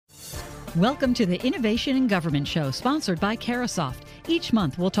Welcome to the Innovation in Government Show, sponsored by Carahsoft. Each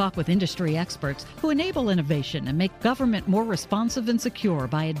month, we'll talk with industry experts who enable innovation and make government more responsive and secure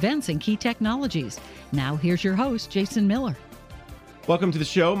by advancing key technologies. Now, here's your host, Jason Miller. Welcome to the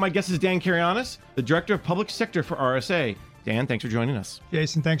show. My guest is Dan Carianis, the Director of Public Sector for RSA. Dan, thanks for joining us.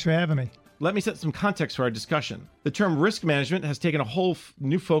 Jason, thanks for having me. Let me set some context for our discussion. The term risk management has taken a whole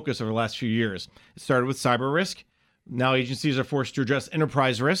new focus over the last few years. It started with cyber risk. Now agencies are forced to address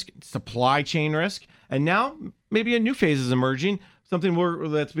enterprise risk, supply chain risk, and now maybe a new phase is emerging, something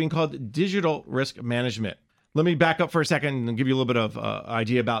that's being called digital risk management. Let me back up for a second and give you a little bit of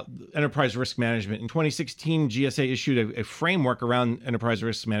idea about enterprise risk management. In 2016, GSA issued a framework around enterprise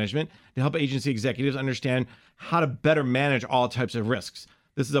risk management to help agency executives understand how to better manage all types of risks.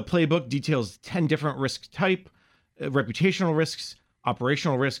 This is a playbook, details 10 different risk type, reputational risks,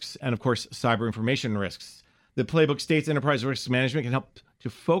 operational risks, and of course, cyber information risks. The playbook states enterprise risk management can help to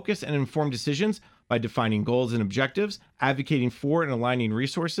focus and inform decisions by defining goals and objectives, advocating for and aligning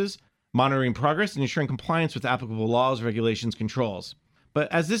resources, monitoring progress, and ensuring compliance with applicable laws, regulations, controls.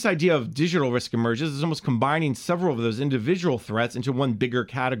 But as this idea of digital risk emerges, it's almost combining several of those individual threats into one bigger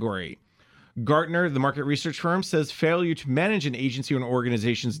category. Gartner, the market research firm, says failure to manage an agency or an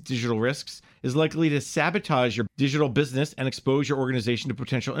organization's digital risks is likely to sabotage your digital business and expose your organization to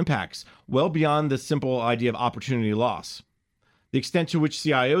potential impacts, well beyond the simple idea of opportunity loss. The extent to which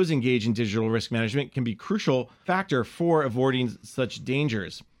CIOs engage in digital risk management can be a crucial factor for avoiding such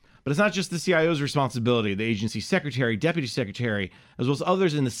dangers. But it's not just the CIO's responsibility. The agency secretary, deputy secretary, as well as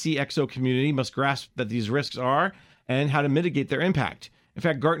others in the CXO community must grasp that these risks are and how to mitigate their impact. In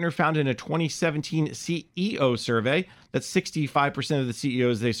fact, Gartner found in a 2017 CEO survey that 65% of the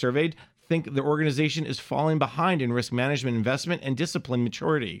CEOs they surveyed think the organization is falling behind in risk management investment and discipline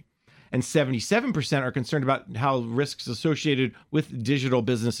maturity. And 77% are concerned about how risks associated with digital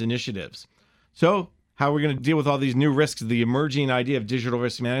business initiatives. So, how are we going to deal with all these new risks, the emerging idea of digital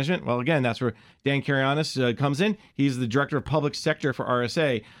risk management? Well, again, that's where Dan Carianis comes in. He's the Director of Public Sector for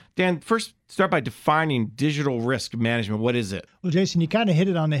RSA. Dan, first start by defining digital risk management. What is it? Well, Jason, you kind of hit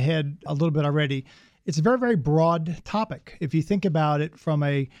it on the head a little bit already. It's a very, very broad topic. If you think about it from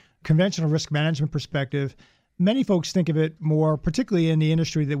a conventional risk management perspective, many folks think of it more, particularly in the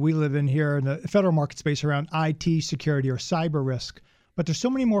industry that we live in here in the federal market space, around IT security or cyber risk. But there's so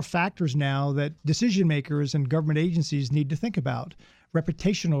many more factors now that decision makers and government agencies need to think about.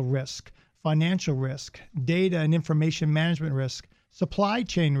 Reputational risk, financial risk, data and information management risk, supply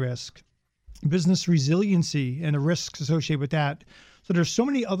chain risk, business resiliency and the risks associated with that. So there's so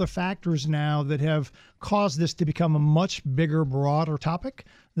many other factors now that have caused this to become a much bigger, broader topic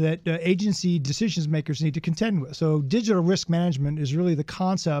that agency decision makers need to contend with. So digital risk management is really the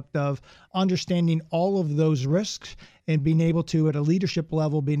concept of understanding all of those risks and being able to, at a leadership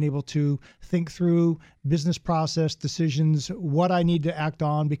level, being able to think through business process decisions, what I need to act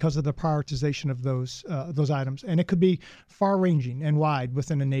on because of the prioritization of those items. And it could be far-ranging and wide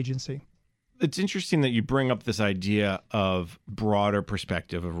within an agency. It's interesting that you bring up this idea of broader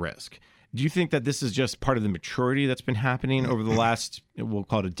perspective of risk. Do you think that this is just part of the maturity that's been happening over the last, we'll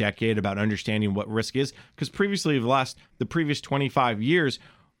call it a decade, about understanding what risk is? Because previously, the previous 25 years,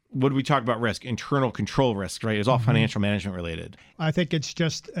 what do we talk about risk? Internal control risk, right? It's all financial management related. I think it's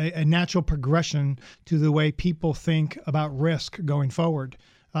just a natural progression to the way people think about risk going forward.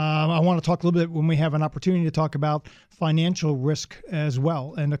 I want to talk a little bit when we have an opportunity to talk about financial risk as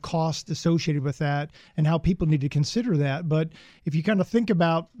well and the cost associated with that and how people need to consider that. But if you kind of think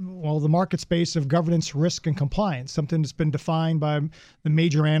about, well, the market space of governance, risk, and compliance, something that's been defined by the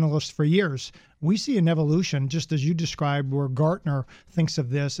major analysts for years, we see an evolution, just as you described, where Gartner thinks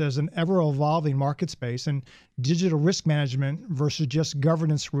of this as an ever-evolving market space, and digital risk management versus just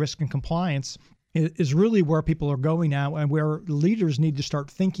governance, risk, and compliance is really where people are going now and where leaders need to start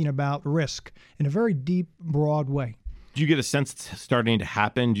thinking about risk in a very deep, broad way. Do you get a sense it's starting to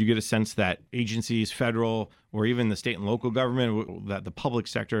happen? Do you get a sense that agencies, federal, or even the state and local government, that the public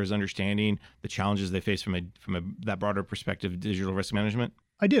sector is understanding the challenges they face from that broader perspective of digital risk management?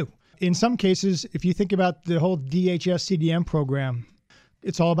 I do. In some cases, if you think about the whole DHS CDM program,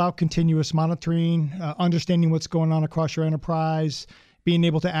 it's all about continuous monitoring, understanding what's going on across your enterprise, being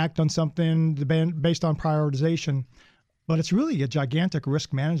able to act on something based on prioritization. But it's really a gigantic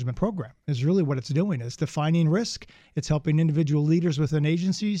risk management program is really what it's doing. It's defining risk. It's helping individual leaders within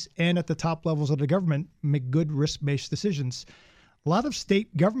agencies and at the top levels of the government make good risk-based decisions. A lot of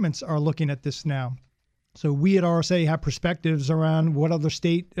state governments are looking at this now. So we at RSA have perspectives around what other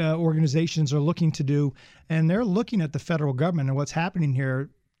state organizations are looking to do, and they're looking at the federal government and what's happening here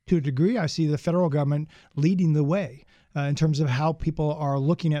To a degree, I see the federal government leading the way in terms of how people are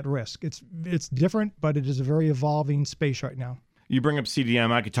looking at risk. It's different, but it is a very evolving space right now. You bring up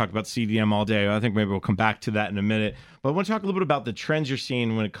CDM. I could talk about CDM all day. I think maybe we'll come back to that in a minute. But I want to talk a little bit about the trends you're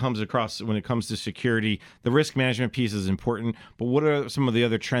seeing when it comes to security. The risk management piece is important, but what are some of the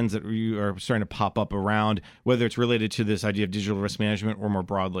other trends that you are starting to pop up around, whether it's related to this idea of digital risk management or more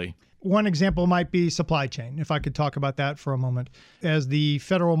broadly? One example might be supply chain, if I could talk about that for a moment. As the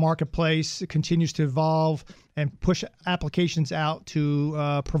federal marketplace continues to evolve and push applications out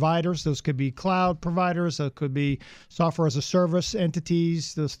to providers, those could be cloud providers, those could be software as a service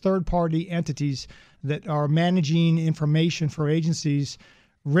entities, those third-party entities that are managing information for agencies.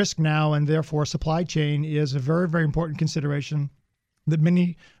 Risk now, and therefore supply chain, is a very, very important consideration that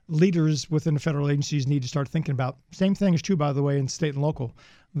many leaders within the federal agencies need to start thinking about. Same thing is true, by the way, in state and local.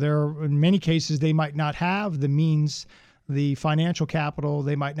 In many cases, they might not have the means, the financial capital,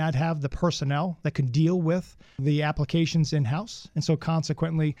 they might not have the personnel that can deal with the applications in-house. And so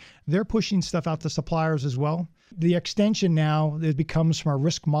consequently, they're pushing stuff out to suppliers as well. The extension now, it becomes, from a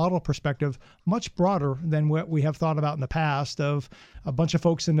risk model perspective, much broader than what we have thought about in the past, of a bunch of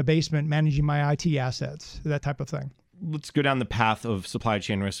folks in the basement managing my IT assets, that type of thing. Let's go down the path of supply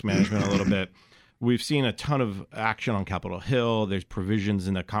chain risk management a little bit. We've seen a ton of action on Capitol Hill. There's provisions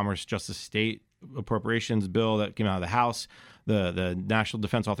in the Commerce Justice State Appropriations Bill that came out of the House. The National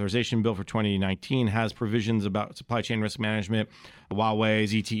Defense Authorization Bill for 2019 has provisions about supply chain risk management. Huawei,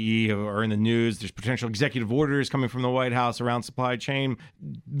 ZTE are in the news. There's potential executive orders coming from the White House around supply chain.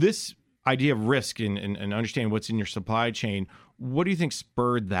 This idea of risk and understanding what's in your supply chain, what do you think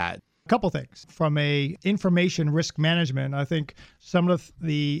spurred that? A couple things. From a information risk management, I think some of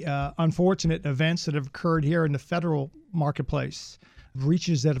the unfortunate events that have occurred here in the federal marketplace,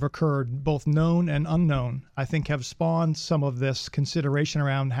 breaches that have occurred, both known and unknown, I think have spawned some of this consideration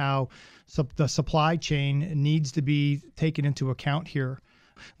around how the supply chain needs to be taken into account here.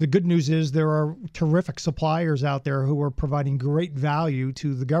 The good news is there are terrific suppliers out there who are providing great value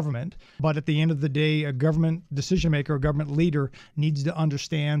to the government. But at the end of the day, a government decision maker, a government leader needs to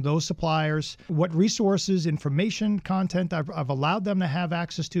understand those suppliers, what resources, information, content I've allowed them to have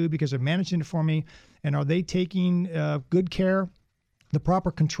access to because they're managing it for me, and are they taking good care? The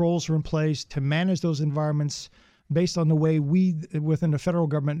proper controls are in place to manage those environments based on the way we within the federal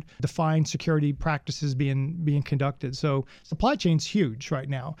government define security practices being conducted. So supply chain's huge right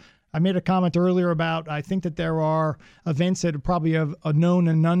now. I made a comment earlier about, I think that there are events that are probably of a known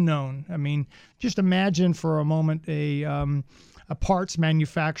and unknown. I mean, just imagine for a moment a parts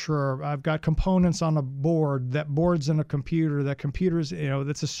manufacturer. I've got components on a board. That board's in a computer. That computer's,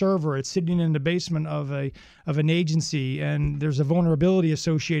 that's a server. It's sitting in the basement of an agency, and there's a vulnerability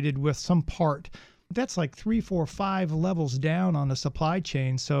associated with some part. That's like 3, 4, 5 levels down on the supply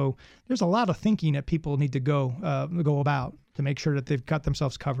chain. So there's a lot of thinking that people need to go about to make sure that they've got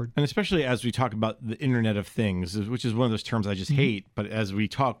themselves covered. And especially as we talk about the Internet of Things, which is one of those terms I just hate, but as we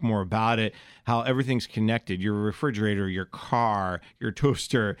talk more about it, how everything's connected, your refrigerator, your car, your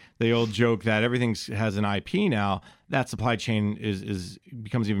toaster, the old joke that everything has an IP now, that supply chain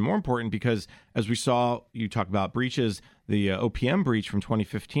becomes even more important because as we saw, you talk about breaches, the OPM breach from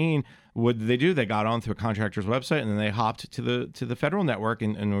 2015, what did they do? They got onto a contractor's website and then they hopped to the federal network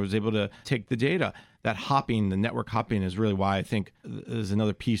and was able to take the data. That hopping, the network hopping, is really why I think is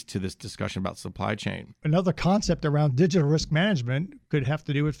another piece to this discussion about supply chain. Another concept around digital risk management could have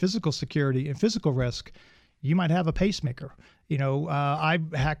to do with physical security and physical risk. You might have a pacemaker. I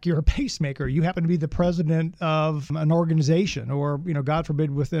hack your pacemaker. You happen to be the president of an organization, or God forbid,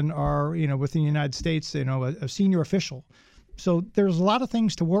 within the United States, a senior official. So there's a lot of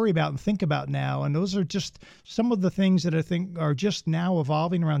things to worry about and think about now, and those are just some of the things that I think are just now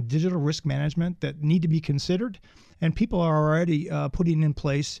evolving around digital risk management that need to be considered, and people are already putting in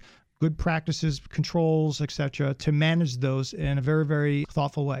place good practices, controls, etc., to manage those in a very, very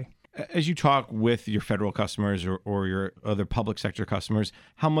thoughtful way. As you talk with your federal customers or your other public sector customers,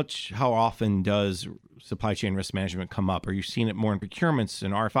 how often does supply chain risk management come up? Are you seeing it more in procurements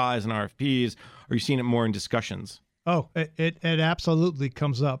and RFIs and RFPs? Are you seeing it more in discussions? Oh, it absolutely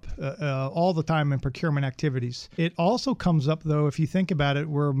comes up all the time in procurement activities. It also comes up, though, if you think about it,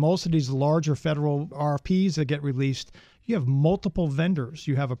 where most of these larger federal RFPs that get released, you have multiple vendors.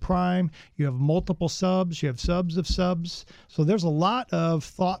 You have a prime, you have multiple subs, you have subs of subs. So there's a lot of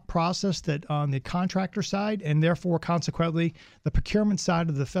thought process that on the contractor side, and therefore, consequently, the procurement side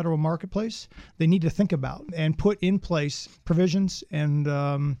of the federal marketplace, they need to think about and put in place provisions and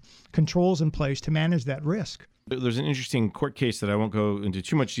controls in place to manage that risk. There's an interesting court case that I won't go into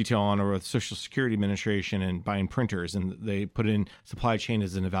too much detail on over the Social Security Administration and buying printers, and they put in supply chain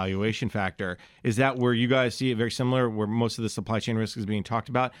as an evaluation factor. Is that where you guys see it very similar, where most of the supply chain risk is being talked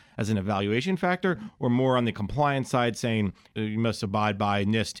about as an evaluation factor, or more on the compliance side saying you must abide by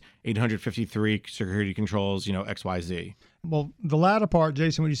NIST 853 security controls, XYZ? Well, the latter part,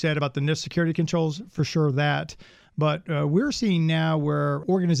 Jason, what you said about the NIST security controls, for sure that. But we're seeing now where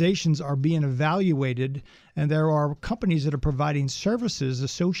organizations are being evaluated, and there are companies that are providing services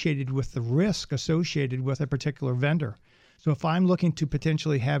associated with the risk associated with a particular vendor. So if I'm looking to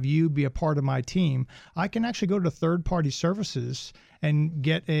potentially have you be a part of my team, I can actually go to third-party services and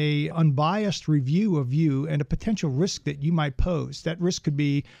get a unbiased review of you and a potential risk that you might pose. That risk could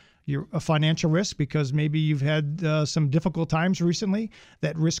be a financial risk because maybe you've had some difficult times recently.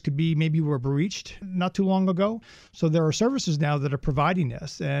 That risk could be maybe you were breached not too long ago. So there are services now that are providing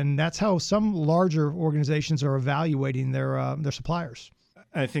this, and that's how some larger organizations are evaluating their suppliers.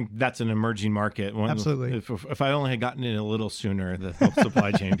 I think that's an emerging market. Absolutely. If I only had gotten in a little sooner, the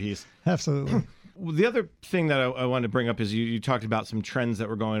supply chain piece. Absolutely. The other thing that I wanted to bring up is you talked about some trends that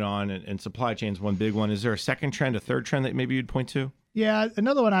were going on, and supply chain's one big one. Is there a second trend, a third trend that maybe you'd point to? Yeah,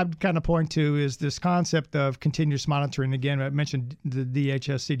 another one I'd kind of point to is this concept of continuous monitoring. Again, I mentioned the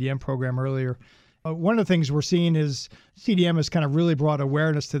DHS CDM program earlier. One of the things we're seeing is CDM has kind of really brought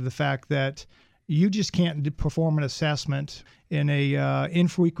awareness to the fact that you just can't perform an assessment in a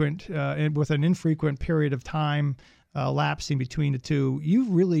with an infrequent period of time lapsing between the two. You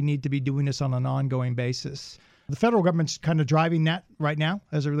really need to be doing this on an ongoing basis. The federal government's kind of driving that right now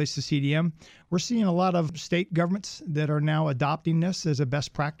as it relates to CDM. We're seeing a lot of state governments that are now adopting this as a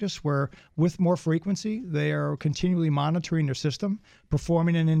best practice where with more frequency, they are continually monitoring their system,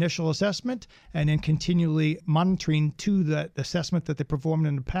 performing an initial assessment, and then continually monitoring to that assessment that they performed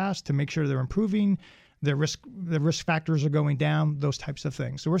in the past to make sure they're improving, the risk factors are going down, those types of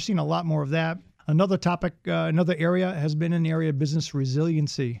things. So we're seeing a lot more of that. Another topic, another area has been in the area of business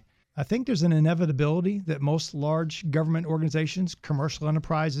resiliency. I think there's an inevitability that most large government organizations, commercial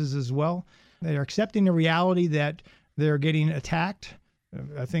enterprises as well, they are accepting the reality that they're getting attacked.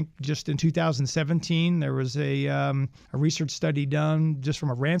 I think just in 2017, there was a research study done just from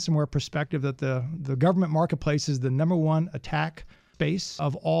a ransomware perspective that the government marketplace is the number one attack space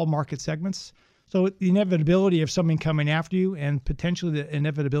of all market segments. So the inevitability of someone coming after you and potentially the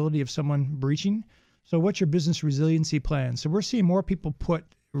inevitability of someone breaching. So what's your business resiliency plan? So we're seeing more people put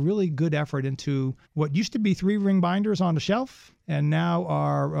really good effort into what used to be 3-ring binders on the shelf, and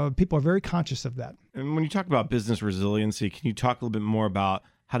now people are very conscious of that. And when you talk about business resiliency, can you talk a little bit more about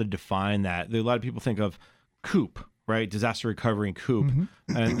how to define that? A lot of people think of COOP, right? Disaster recovery and COOP,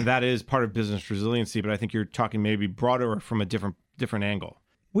 and that is part of business resiliency, but I think you're talking maybe broader or from a different angle.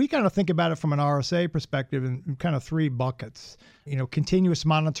 We kind of think about it from an RSA perspective in kind of 3 buckets. Continuous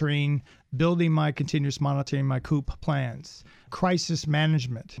monitoring, building my continuous monitoring, my COOP plans. Crisis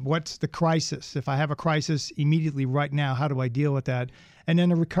management. What's the crisis? If I have a crisis immediately right now, how do I deal with that? And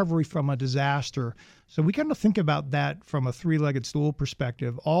then a recovery from a disaster. So we kind of think about that from a 3-legged stool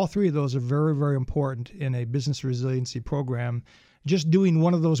perspective. All 3 of those are very, very important in a business resiliency program. Just doing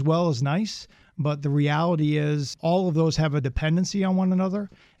one of those well is nice, but the reality is all of those have a dependency on one another,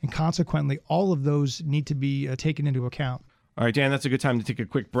 and consequently, all of those need to be taken into account. All right, Dan, that's a good time to take a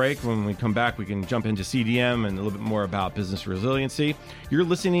quick break. When we come back, we can jump into CDM and a little bit more about business resiliency. You're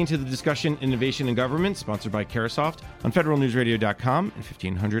listening to the discussion Innovation in Government, sponsored by Carahsoft on federalnewsradio.com and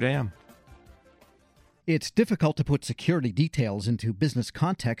 1500 AM. It's difficult to put security details into business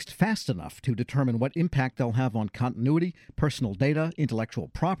context fast enough to determine what impact they'll have on continuity, personal data, intellectual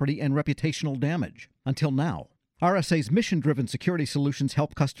property, and reputational damage. Until now. RSA's mission-driven security solutions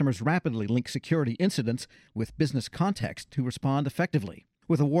help customers rapidly link security incidents with business context to respond effectively.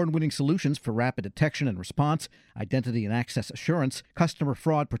 With award-winning solutions for rapid detection and response, identity and access assurance, customer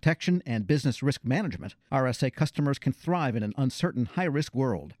fraud protection, and business risk management, RSA customers can thrive in an uncertain, high-risk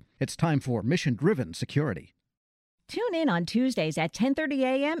world. It's time for mission-driven security. Tune in on Tuesdays at 10:30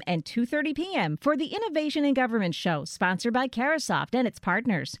 a.m. and 2:30 p.m. for the Innovation in Government Show, sponsored by Carahsoft and its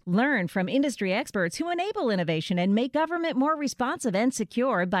partners. Learn from industry experts who enable innovation and make government more responsive and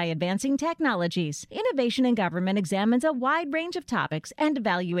secure by advancing technologies. Innovation in Government examines a wide range of topics and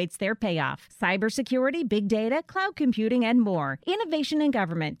evaluates their payoff. Cybersecurity, big data, cloud computing, and more. Innovation in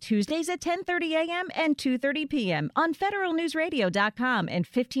Government, Tuesdays at 10:30 a.m. and 2:30 p.m. on federalnewsradio.com and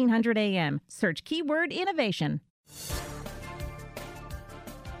 1500 a.m. Search keyword innovation.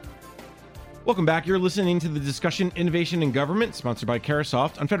 Welcome back. You're listening to the discussion Innovation in Government, sponsored by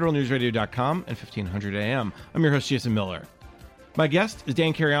Carahsoft on federalnewsradio.com and 1500 AM. I'm your host, Jason Miller. My guest is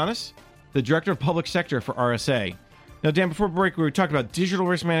Dan Karayanis. the Director of Public Sector for RSA. Now, Dan, before break, we were talking about digital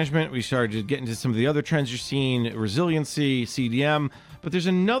risk management. We started to get into some of the other trends you're seeing, resiliency, CDM. But there's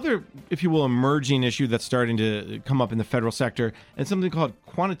another, if you will, emerging issue that's starting to come up in the federal sector, and something called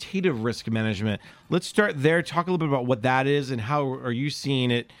quantitative risk management. Let's start there. Talk a little bit about what that is and how are you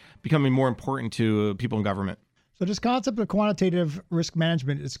seeing it becoming more important to people in government. So this concept of quantitative risk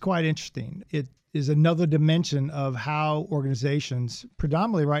management is quite interesting. It is another dimension of how organizations,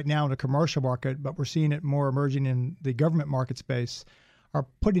 predominantly right now in the commercial market, but we're seeing it more emerging in the government market space, are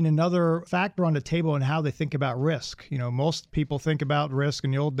putting another factor on the table in how they think about risk. Most people think about risk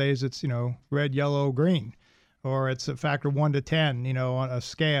in the old days, it's, red, yellow, green, or it's a factor 1 to 10, on a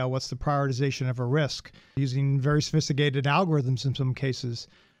scale. What's the prioritization of a risk? Using very sophisticated algorithms in some cases.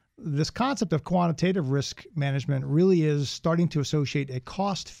 This concept of quantitative risk management really is starting to associate a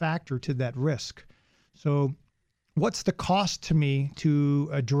cost factor to that risk. So what's the cost to me to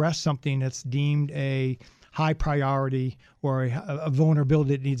address something that's deemed a high priority or a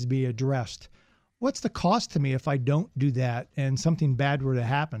vulnerability that needs to be addressed? What's the cost to me if I don't do that and something bad were to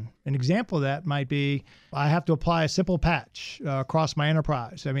happen? An example of that might be I have to apply a simple patch across my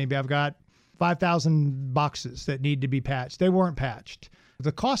enterprise. Maybe I've got 5,000 boxes that need to be patched. They weren't patched.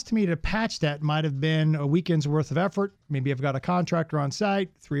 The cost to me to patch that might have been a weekend's worth of effort. Maybe I've got a contractor on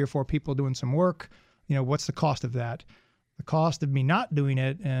site, 3 or 4 people doing some work. What's the cost of that? The cost of me not doing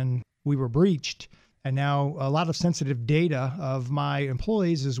it, and we were breached. And now a lot of sensitive data of my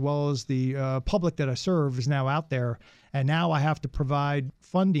employees as well as the public that I serve is now out there. And now I have to provide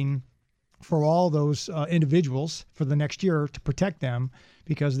funding for all those individuals for the next year to protect them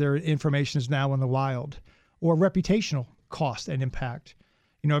because their information is now in the wild. Or reputational cost and impact.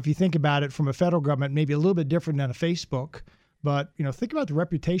 If you think about it from a federal government, maybe a little bit different than a Facebook, but think about the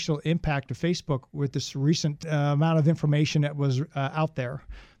reputational impact of Facebook with this recent amount of information that was out there.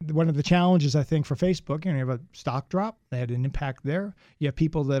 One of the challenges, I think, for Facebook, you have a stock drop. They had an impact there. You have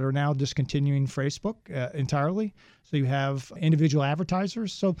people that are now discontinuing Facebook entirely. So you have individual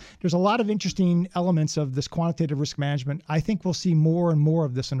advertisers. So there's a lot of interesting elements of this quantitative risk management. I think we'll see more and more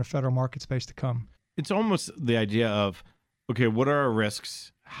of this in the federal market space to come. It's almost the idea of, okay, what are our risks?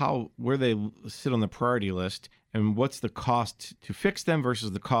 Where they sit on the priority list, and what's the cost to fix them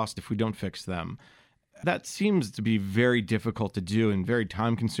versus the cost if we don't fix them? That seems to be very difficult to do and very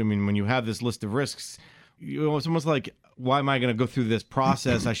time consuming when you have this list of risks. It's almost like, why am I going to go through this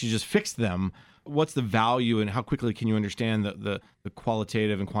process? I should just fix them. What's the value and how quickly can you understand the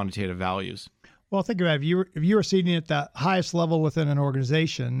qualitative and quantitative values? Well, think about it. If you were sitting at the highest level within an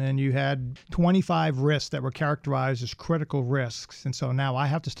organization and you had 25 risks that were characterized as critical risks, and so now I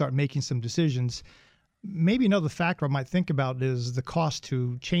have to start making some decisions. Maybe another factor I might think about is the cost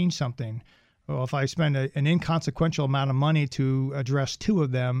to change something. Well, if I spend an inconsequential amount of money to address 2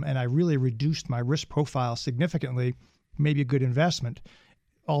 of them and I really reduced my risk profile significantly, maybe a good investment.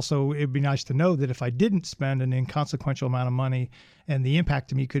 Also, it'd be nice to know that if I didn't spend an inconsequential amount of money and the impact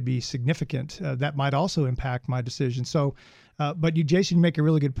to me could be significant, that might also impact my decision. So, but Jason, you make a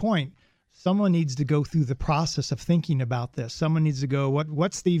really good point. Someone needs to go through the process of thinking about this. Someone needs to go,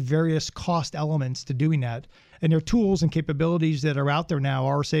 what's the various cost elements to doing that? And there are tools and capabilities that are out there now.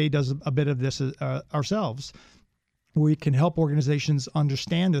 RSA does a bit of this ourselves. We can help organizations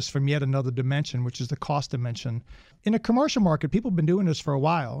understand this from yet another dimension, which is the cost dimension. In a commercial market, people have been doing this for a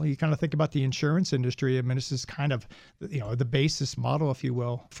while. You kind of think about the insurance industry. This is kind of, the basis model, if you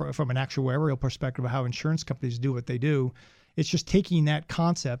will, from an actuarial perspective of how insurance companies do what they do. It's just taking that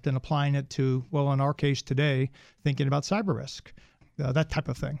concept and applying it to, well, in our case today, thinking about cyber risk, that type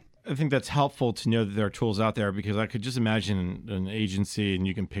of thing. I think that's helpful to know that there are tools out there, because I could just imagine an agency, and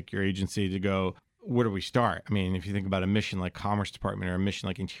you can pick your agency to go, where do we start? If you think about a mission like Commerce Department or a mission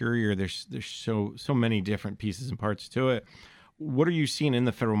like Interior, there's so many different pieces and parts to it. What are you seeing in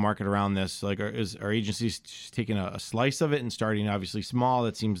the federal market around this? Like, are agencies just taking a slice of it and starting obviously small?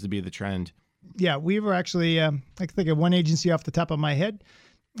 That seems to be the trend. Yeah, we were actually, I can think of one agency off the top of my head.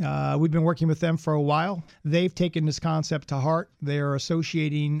 We've been working with them for a while. They've taken this concept to heart. They are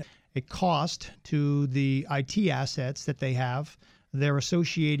associating a cost to the IT assets that they have. They're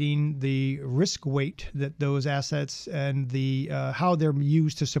associating the risk weight that those assets and the how they're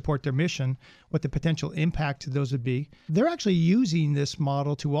used to support their mission, what the potential impact to those would be. They're actually using this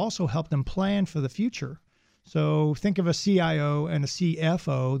model to also help them plan for the future. So think of a CIO and a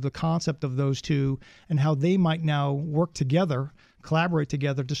CFO, the concept of those two, and how they might now work together, collaborate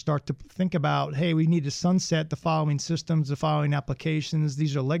together to start to think about, hey, we need to sunset the following systems, the following applications.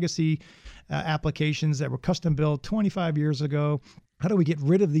 These are legacy applications that were custom built 25 years ago. how do we get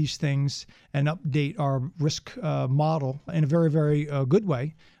rid of these things and update our risk model in a very, very good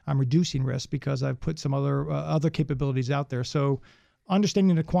way? I'm reducing risk because I've put some other capabilities out there. So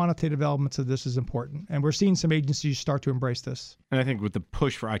understanding the quantitative elements of this is important. And we're seeing some agencies start to embrace this. And I think with the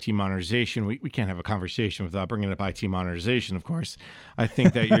push for IT modernization, we can't have a conversation without bringing up IT modernization, of course. I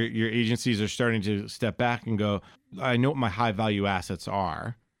think that your agencies are starting to step back and go, I know what my high value assets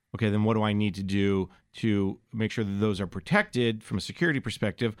are. Okay, then what do I need to do to make sure that those are protected from a security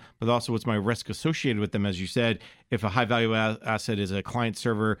perspective, but also what's my risk associated with them? As you said, if a high value asset is a client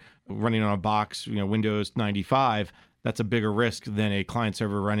server running on a box, Windows 95, that's a bigger risk than a client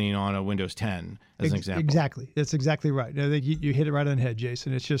server running on a Windows 10, as an example. Exactly. That's exactly right. I think you hit it right on the head,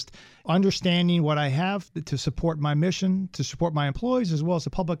 Jason. It's just understanding what I have to support my mission, to support my employees, as well as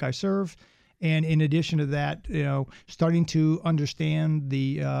the public I serve. And in addition to that, starting to understand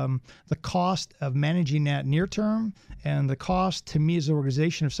the cost of managing that near term and the cost to me as an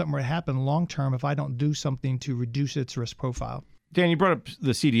organization if something were to happen long term if I don't do something to reduce its risk profile. Dan, you brought up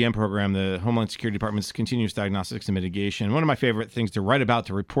the CDM program, the Homeland Security Department's Continuous Diagnostics and Mitigation. One of my favorite things to write about,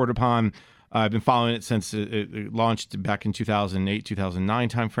 to report upon. I've been following it since it launched back in 2008, 2009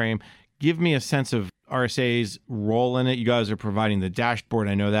 timeframe. Give me a sense of RSA's role in it. You guys are providing the dashboard,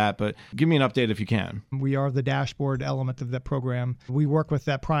 I know that, but give me an update if you can. We are the dashboard element of that program. We work with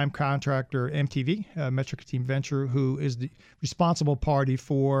that prime contractor, MTV, Metric Team Venture, who is the responsible party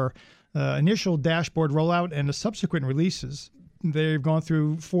for initial dashboard rollout and the subsequent releases. They've gone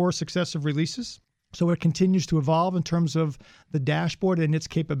through 4 successive releases, so it continues to evolve in terms of the dashboard and its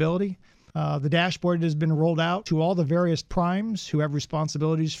capability. The dashboard has been rolled out to all the various primes who have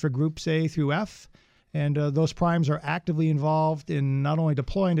responsibilities for groups A through F. And those primes are actively involved in not only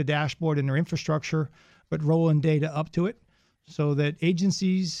deploying the dashboard in their infrastructure, but rolling data up to it so that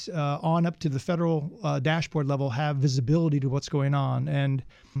agencies on up to the federal dashboard level have visibility to what's going on. And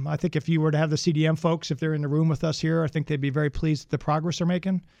I think if you were to have the CDM folks, if they're in the room with us here, I think they'd be very pleased with the progress they're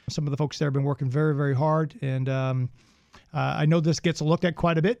making. Some of the folks there have been working very, very hard. And I know this gets looked at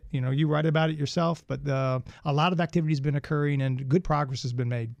quite a bit. You write about it yourself, but a lot of activity has been occurring and good progress has been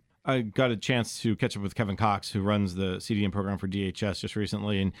made. I got a chance to catch up with Kevin Cox, who runs the CDM program for DHS just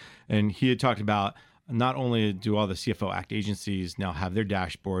recently, and he had talked about not only do all the CFO Act agencies now have their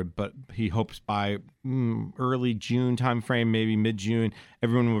dashboard, but he hopes by early June timeframe, maybe mid-June,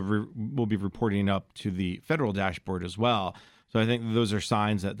 everyone will be reporting up to the federal dashboard as well. So I think those are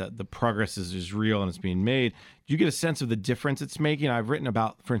signs that the progress is real and it's being made. Do you get a sense of the difference it's making? I've written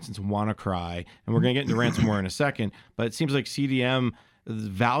about, for instance, WannaCry, and we're going to get into ransomware in a second, but it seems like CDM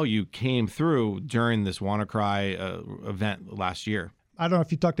value came through during this WannaCry event last year. I don't know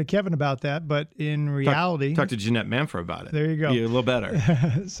if you talked to Kevin about that, but in reality... Talk to Jeanette Manfra about it. There you go. Yeah, a little better.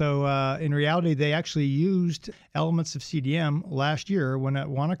 So in reality, they actually used elements of CDM last year when that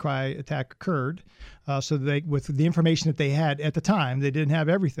WannaCry attack occurred. So they, with the information that they had at the time, they didn't have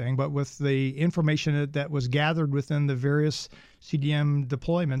everything, but with the information that was gathered within the various CDM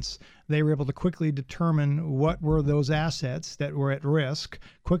deployments, they were able to quickly determine what were those assets that were at risk,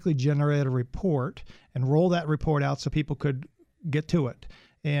 quickly generate a report, and roll that report out so people could get to it.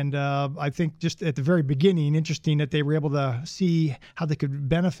 And I think just at the very beginning, interesting that they were able to see how they could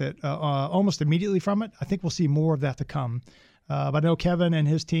benefit almost immediately from it. I think we'll see more of that to come. But I know Kevin and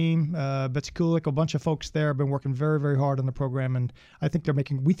his team, Betsy Kulik, a bunch of folks there have been working very, very hard on the program, and we think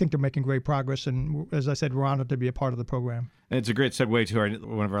they're making great progress. And as I said, we're honored to be a part of the program. And it's a great segue to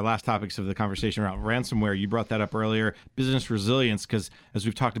one of our last topics of the conversation around ransomware. You brought that up earlier, business resilience, because as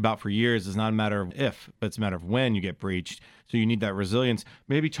we've talked about for years, it's not a matter of if, but it's a matter of when you get breached. So you need that resilience.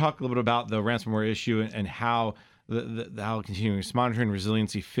 Maybe talk a little bit about the ransomware issue and how how continuous monitoring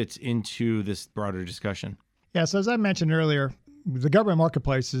resiliency fits into this broader discussion. Yeah, so as I mentioned earlier, the government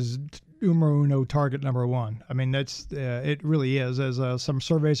marketplace is numero uno, target number one. I mean, that's it really is. As some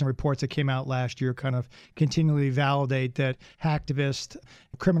surveys and reports that came out last year kind of continually validate that hacktivists,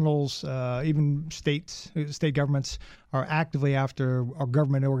 criminals, even state governments are actively after our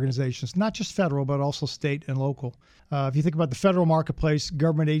government organizations, not just federal, but also state and local. If you think about the federal marketplace,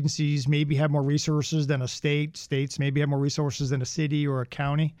 government agencies maybe have more resources than a state. States maybe have more resources than a city or a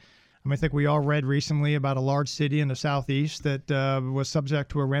county. I think we all read recently about a large city in the southeast that was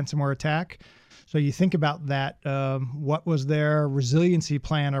subject to a ransomware attack. So you think about that, what was their resiliency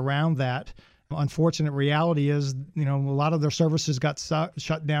plan around that? Unfortunate reality is, a lot of their services got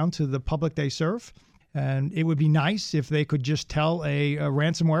shut down to the public they serve. And it would be nice if they could just tell a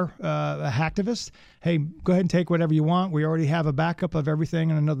ransomware hacktivist, hey, go ahead and take whatever you want. We already have a backup of everything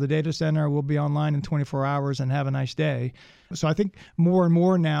in another data center. We'll be online in 24 hours and have a nice day. So I think more and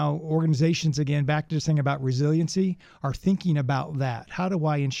more now, organizations, again, back to this thing about resiliency, are thinking about that. How do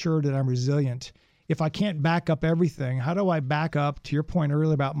I ensure that I'm resilient? If I can't back up everything, how do I back up, to your point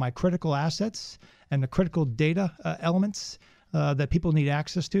earlier about my critical assets and the critical data elements that people need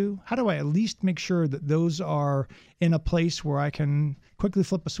access to? How do I at least make sure that those are in a place where I can quickly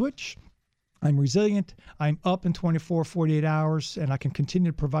flip a switch? I'm resilient, I'm up in 24, 48 hours, and I can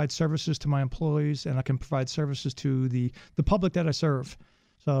continue to provide services to my employees, and I can provide services to the public that I serve.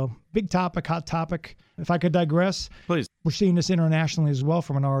 So big topic, hot topic. If I could digress, please. We're seeing this internationally as well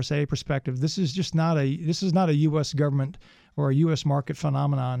from an RSA perspective. This is not a U.S. government or a U.S. market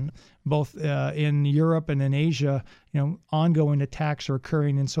phenomenon. Both in Europe and in Asia, ongoing attacks are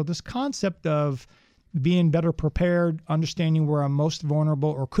occurring. And so this concept of being better prepared, understanding where I'm most vulnerable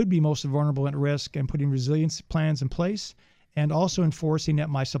or could be most vulnerable at risk, and putting resilience plans in place, and also enforcing that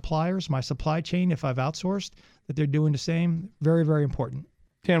my suppliers, my supply chain, if I've outsourced, that they're doing the same, very, very important.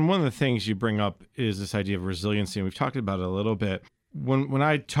 Dan, one of the things you bring up is this idea of resiliency, and we've talked about it a little bit. When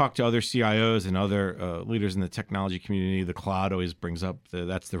I talk to other CIOs and other leaders in the technology community, the cloud always brings up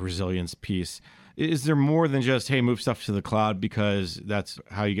that's the resilience piece. Is there more than just, hey, move stuff to the cloud because that's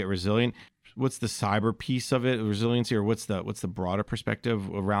how you get resilient? What's the cyber piece of it, resiliency, or what's the broader perspective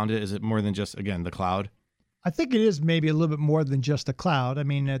around it? Is it more than just, again, the cloud? I think it is maybe a little bit more than just the cloud. I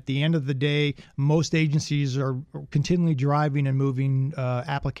mean, at the end of the day, most agencies are continually driving and moving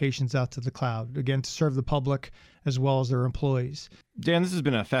applications out to the cloud, again, to serve the public as well as their employees. Dan, this has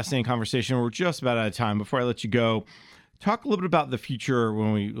been a fascinating conversation. We're just about out of time. Before I let you go, talk a little bit about the future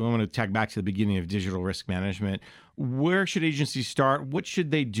when we want to tag back to the beginning of digital risk management. Where should agencies start? What should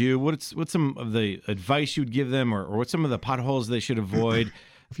they do? What's some of the advice you would give them, or what's some of the potholes they should avoid?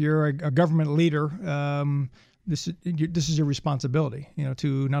 If you're a government leader, this is your responsibility,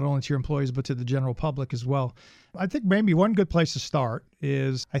 to not only to your employees, but to the general public as well. I think maybe one good place to start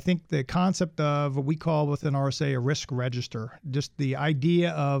is, I think the concept of what we call within RSA a risk register, just the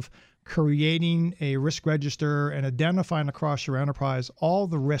idea of creating a risk register and identifying across your enterprise all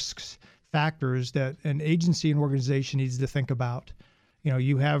the risks factors that an agency and organization needs to think about.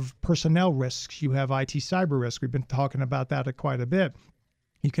 You have personnel risks, you have IT cyber risk. We've been talking about that quite a bit.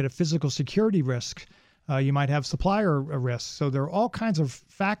 You could have physical security risk. You might have supplier risk. So there are all kinds of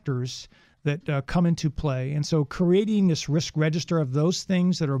factors that come into play. And so creating this risk register of those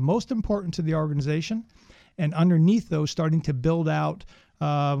things that are most important to the organization, and underneath those starting to build out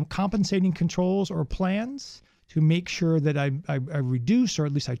compensating controls or plans to make sure that I reduce, or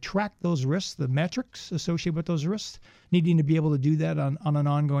at least I track those risks, the metrics associated with those risks, needing to be able to do that on an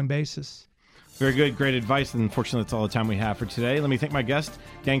ongoing basis. Very good. Great advice. And unfortunately, that's all the time we have for today. Let me thank my guest,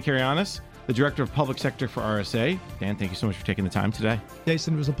 Dan Karayanis, the Director of Public Sector for RSA. Dan, thank you so much for taking the time today.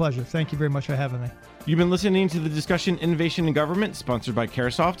 Jason, it was a pleasure. Thank you very much for having me. You've been listening to the discussion Innovation in Government, sponsored by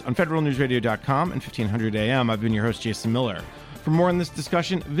Carahsoft on federalnewsradio.com and 1500 AM. I've been your host, Jason Miller. For more on this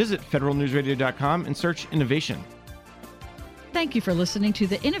discussion, visit federalnewsradio.com and search innovation. Thank you for listening to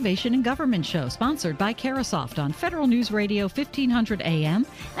the Innovation in Government Show, sponsored by Carahsoft on Federal News Radio 1500 AM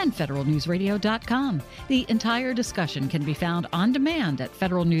and federalnewsradio.com. The entire discussion can be found on demand at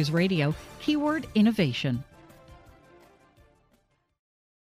Federal News Radio, keyword innovation.